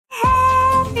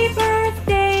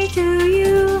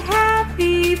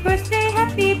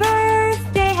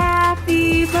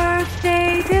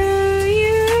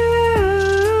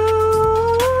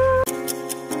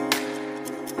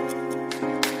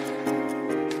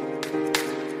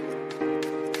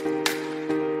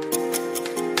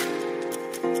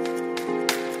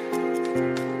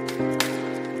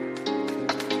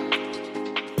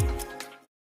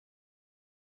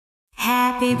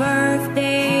Happy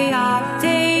birthday,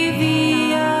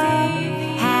 Octavia.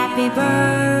 Happy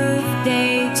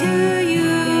birthday to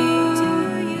you.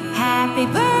 Happy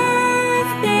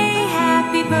birthday,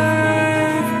 happy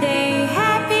birthday,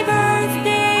 happy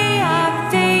birthday,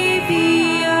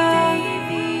 Octavia.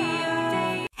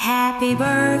 Happy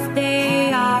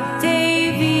birthday,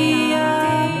 Octavia.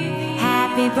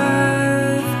 Happy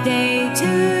birthday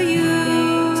to you.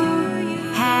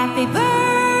 Happy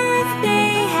birthday,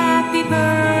 happy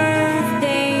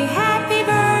birthday, happy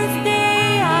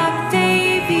birthday,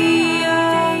 Octavia.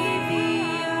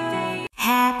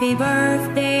 Happy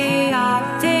birthday,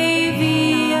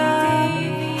 Octavia.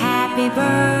 Happy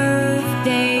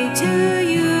birthday to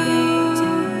you.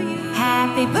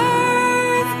 Happy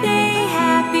birthday,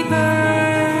 happy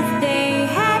birthday,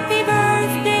 happy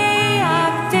birthday,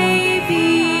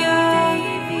 Octavia.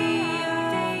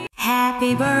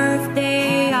 Happy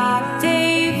birthday,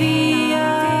 Octavia.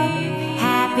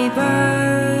 Happy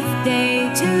birthday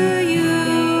to you.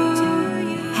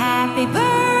 Happy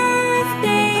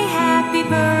birthday, happy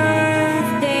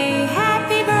birthday,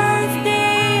 happy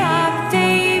birthday,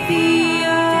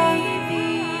 Octavia.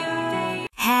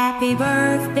 Happy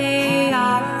birthday,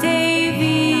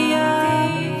 Octavia.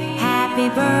 Happy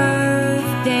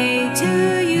birthday to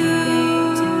you.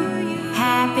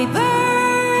 Happy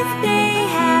birthday,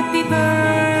 happy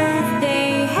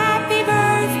birthday, happy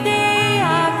birthday,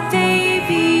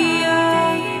 Octavia.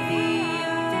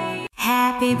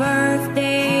 Happy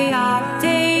birthday,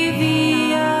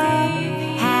 Octavia.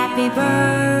 Happy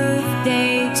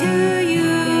birthday to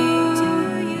you.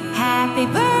 Happy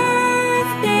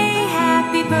birthday,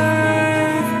 happy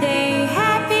birthday,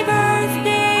 happy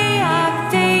birthday,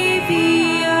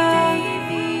 Octavia.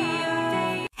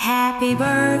 Happy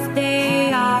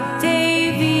birthday,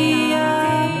 Octavia.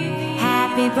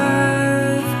 Happy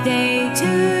birthday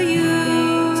to you.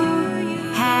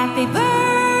 Happy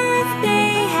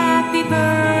birthday, happy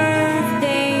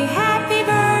birthday, happy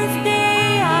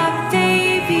birthday,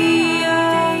 Octavia.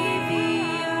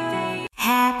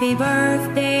 Happy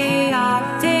birthday,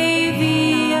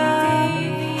 Octavia.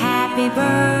 Happy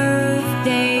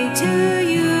birthday to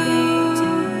you.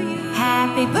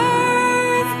 Happy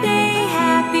birthday,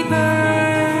 happy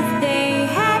birthday,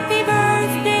 happy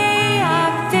birthday,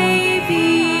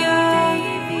 Octavia.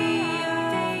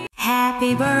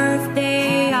 Happy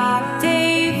birthday,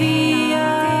 Octavia.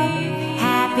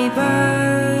 Happy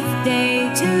birthday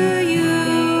to you.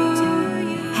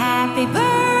 Happy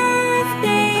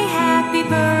birthday, happy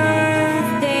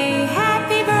birthday,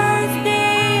 happy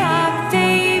birthday,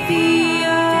 Octavia.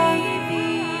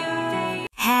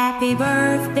 Happy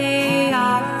birthday,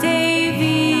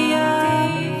 Octavia.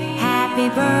 Happy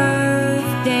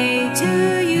birthday to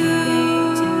you.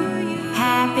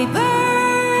 Happy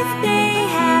birthday,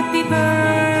 happy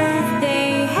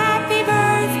birthday, happy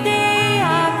birthday,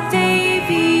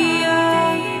 Octavia.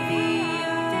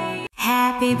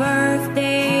 Happy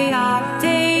birthday,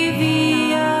 Octavia.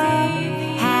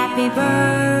 Happy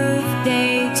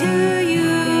birthday to you.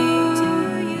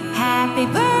 Happy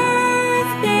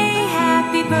birthday,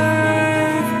 happy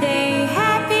birthday,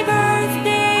 happy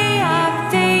birthday,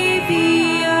 Octavia.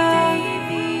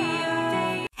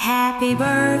 Happy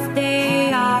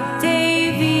birthday, Octavia.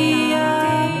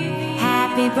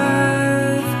 Happy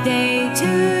birthday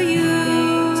to you.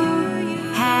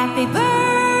 Happy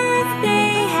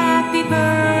birthday, happy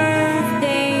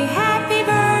birthday, happy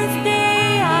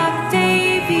birthday,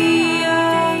 Octavia.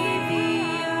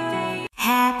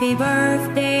 Happy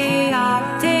birthday,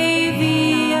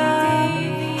 Octavia.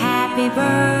 Happy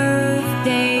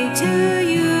birthday to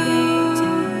you.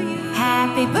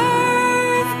 Happy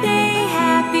birthday,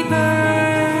 happy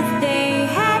birthday,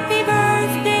 happy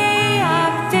birthday,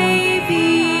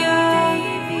 Octavia.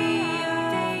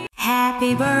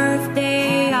 Happy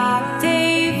birthday,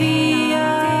 Octavia.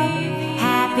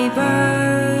 Happy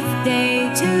birthday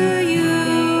to you.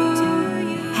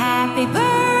 Happy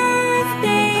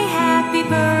birthday, happy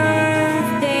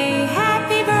birthday,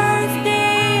 happy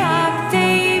birthday,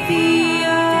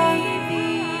 Octavia.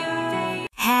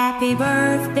 Happy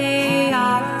birthday,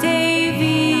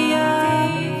 Octavia.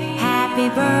 Happy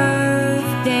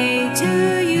birthday to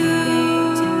you.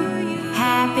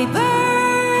 Happy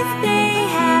birthday,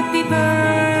 happy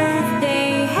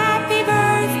birthday, happy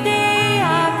birthday,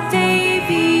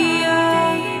 Octavia.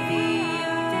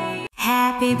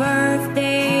 Happy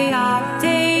birthday,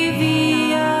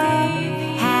 Octavia.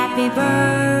 Happy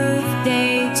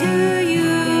birthday to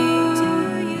you.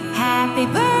 Happy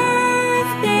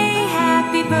birthday,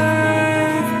 happy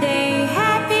birthday,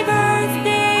 happy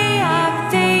birthday,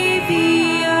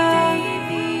 Octavia.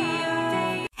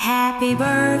 Happy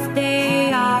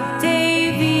birthday,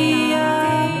 Octavia.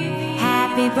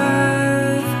 Happy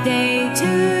birthday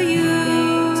to you.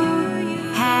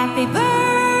 Happy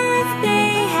birthday,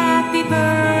 happy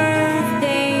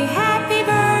birthday, happy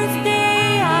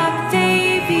birthday,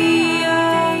 Octavia.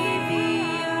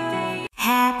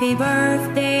 Happy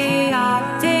birthday,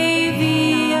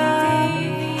 Octavia.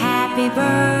 Happy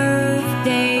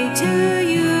birthday to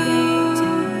you.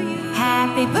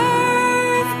 Happy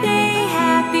birthday,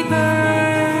 happy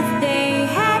birthday,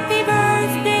 happy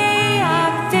birthday,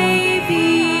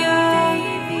 Octavia.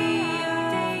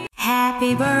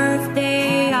 Happy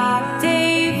birthday,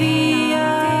 Octavia.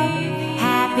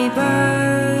 Happy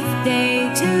birthday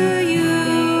to you.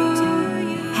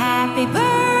 Happy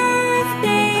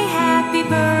birthday, happy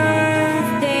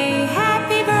birthday,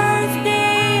 happy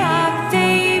birthday,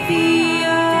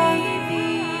 Octavia.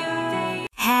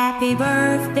 Happy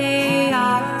birthday,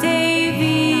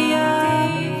 Octavia.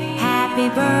 Happy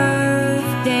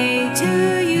birthday to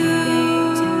you.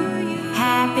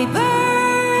 Happy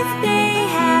birthday,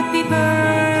 happy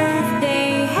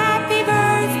birthday, happy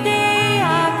birthday,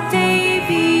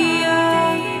 Octavia.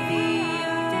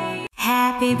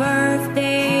 Happy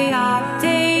birthday,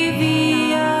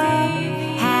 Octavia.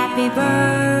 Happy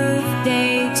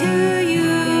birthday to you.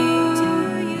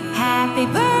 Happy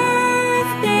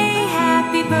birthday,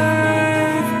 happy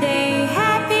birthday,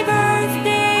 happy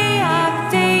birthday,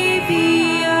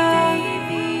 Octavia.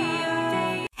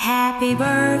 Happy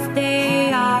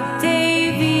birthday,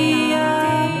 Octavia.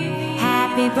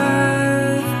 Happy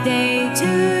birthday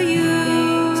to you.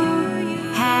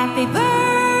 Happy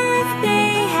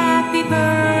birthday, happy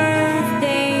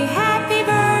birthday, happy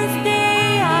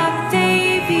birthday,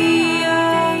 Octavia.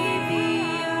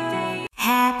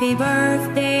 Happy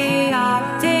birthday,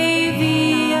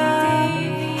 Octavia.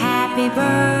 Happy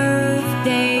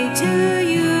birthday to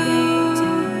you.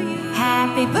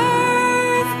 Happy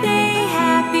birthday,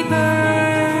 happy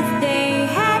birthday,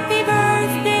 happy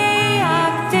birthday,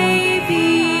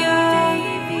 Octavia.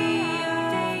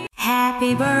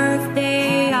 Happy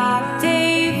birthday,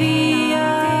 Octavia.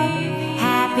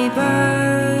 Happy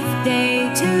birthday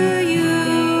to you.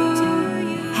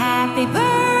 Happy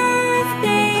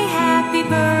birthday, happy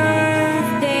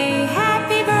birthday,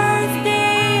 happy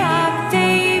birthday,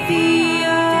 Octavia.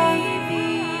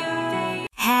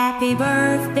 Happy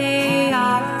birthday,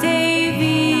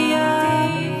 Octavia.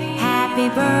 Happy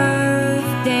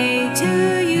birthday to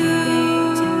you.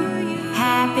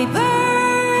 Happy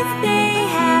birthday,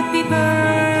 happy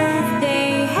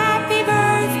birthday, happy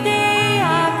birthday,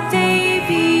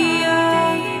 Octavia.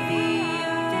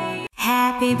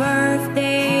 Happy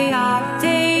birthday,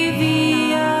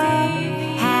 Octavia.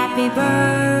 Happy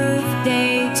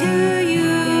birthday to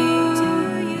you.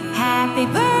 Happy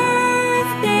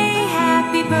birthday,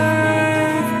 happy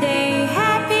birthday,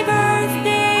 happy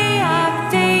birthday,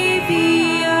 Octavia.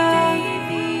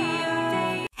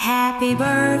 Happy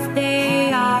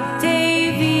birthday,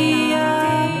 Octavia.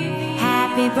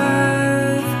 Happy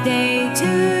birthday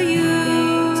to you.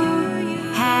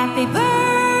 Happy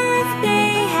birthday,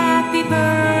 happy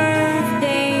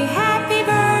birthday, happy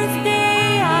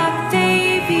birthday,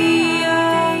 Octavia.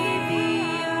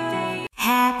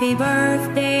 Happy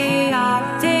birthday,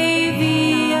 Octavia.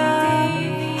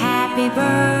 Happy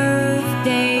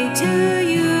birthday to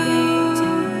you.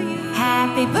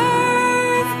 Happy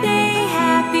birthday,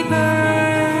 happy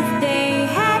birthday,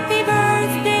 happy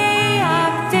birthday,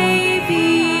 Octavia.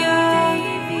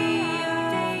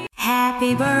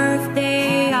 Happy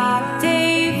birthday,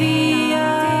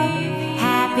 Octavia.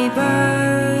 Happy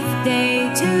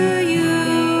birthday to you.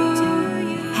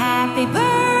 Happy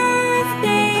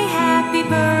birthday, happy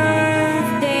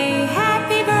birthday,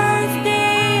 happy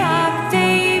birthday,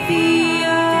 Octavia.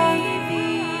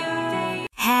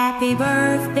 Happy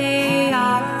birthday,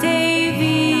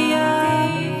 Octavia.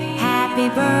 Happy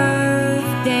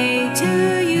birthday to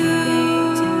you.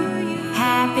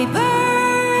 Happy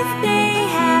birthday,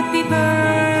 happy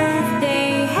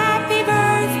birthday, happy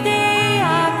birthday,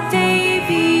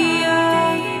 Octavia.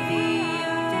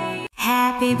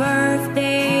 Happy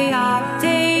birthday,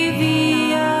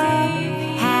 Octavia.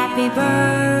 Happy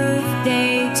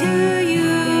birthday to you.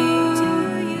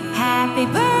 Happy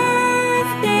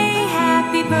birthday,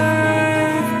 happy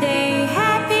birthday,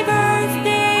 happy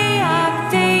birthday,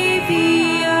 Octavia.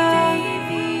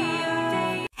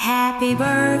 Happy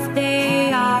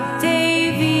birthday,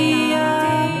 Octavia.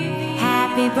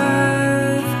 Happy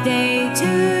birthday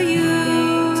to you.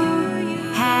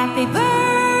 Happy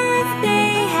birthday,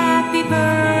 happy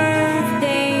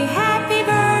birthday, happy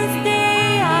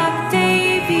birthday,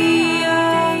 Octavia.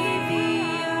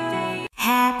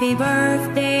 Happy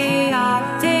birthday,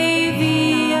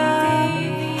 Octavia.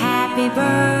 Happy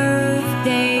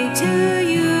birthday to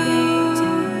you.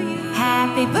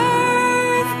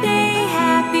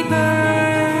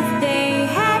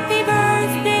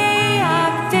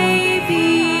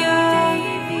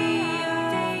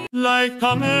 Like,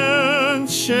 comment,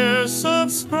 share,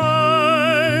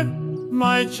 subscribe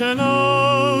my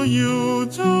channel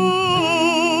YouTube.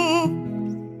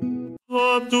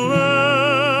 Abdurrehman